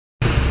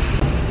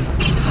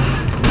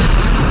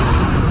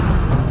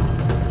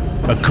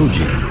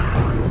Akuji,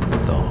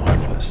 the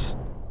Heartless.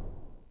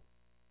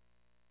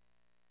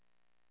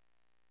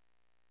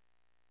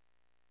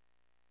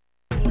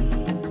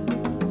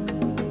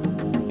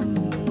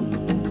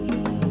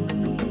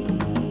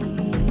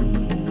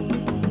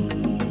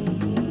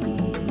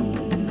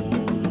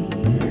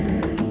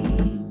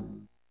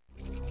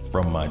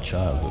 From my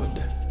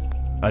childhood,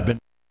 I'd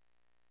been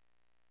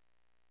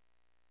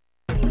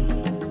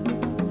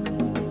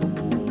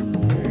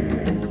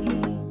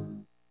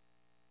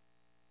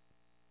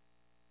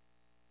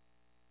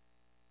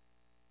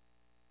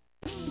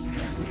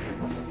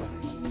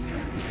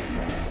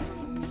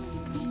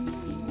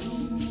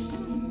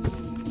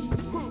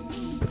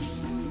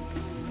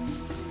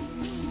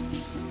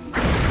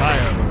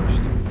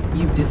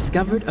You've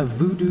discovered a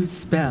voodoo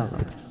spell.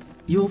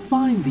 You'll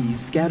find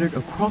these scattered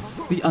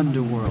across the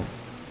underworld.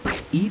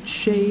 Each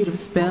shade of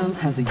spell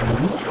has a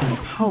unique and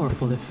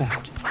powerful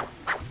effect.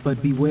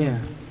 But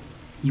beware,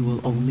 you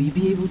will only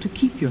be able to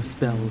keep your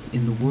spells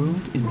in the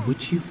world in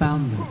which you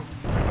found them.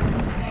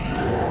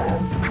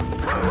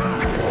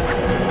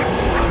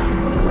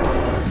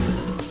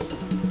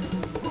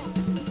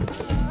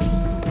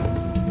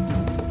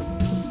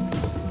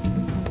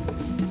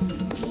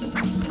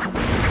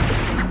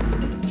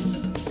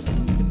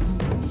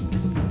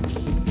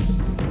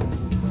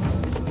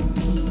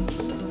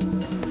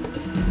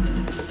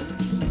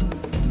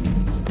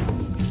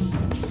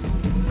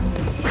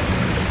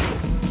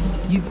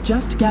 You've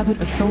just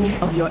gathered a soul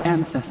of your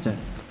ancestor.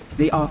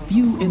 They are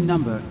few in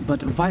number,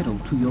 but vital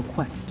to your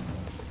quest.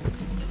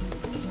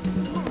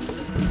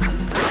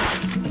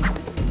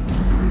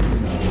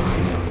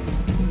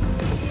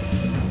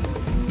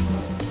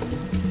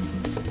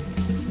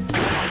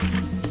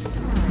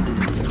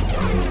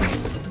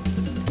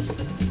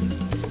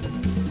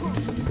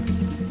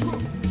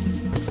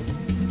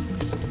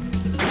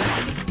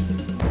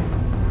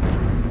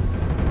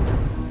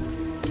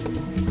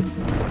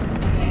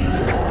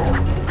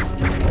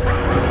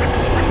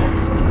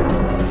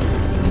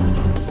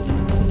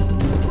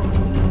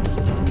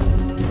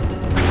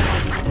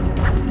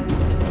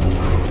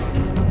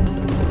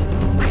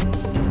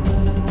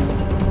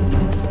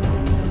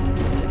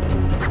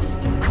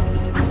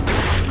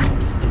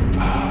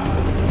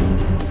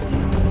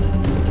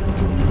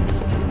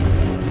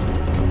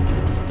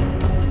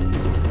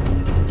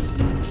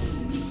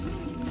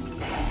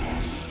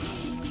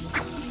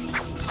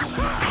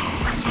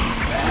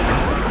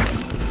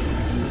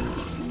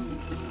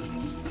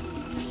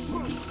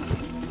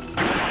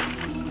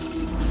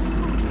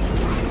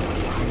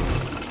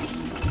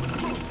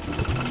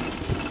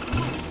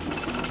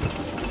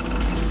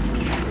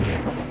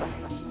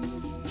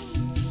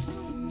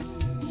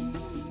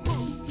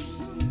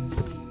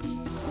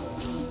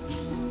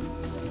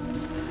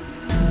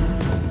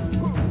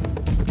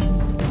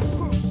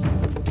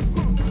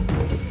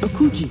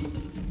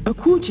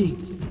 Akuji!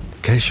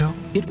 Keisho?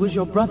 It was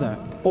your brother,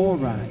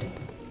 Orad.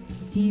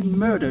 He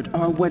murdered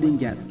our wedding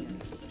guest.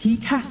 He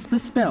cast the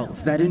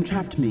spells that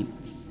entrapped me.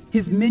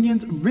 His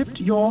minions ripped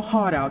your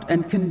heart out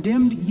and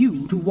condemned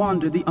you to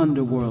wander the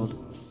underworld.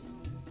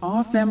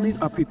 Our families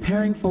are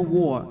preparing for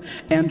war,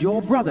 and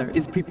your brother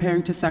is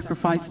preparing to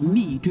sacrifice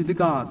me to the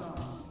gods.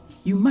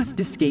 You must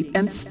escape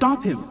and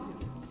stop him.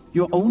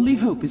 Your only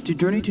hope is to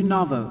journey to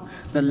Navo,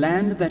 the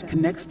land that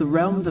connects the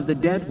realms of the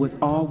dead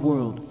with our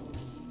world.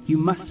 You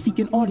must seek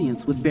an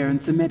audience with Baron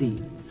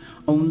Samedi.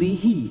 Only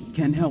he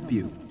can help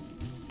you.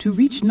 To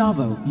reach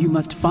Navo, you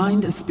must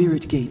find a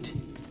spirit gate.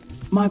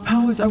 My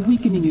powers are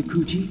weakening,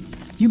 Akuji.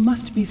 You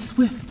must be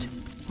swift.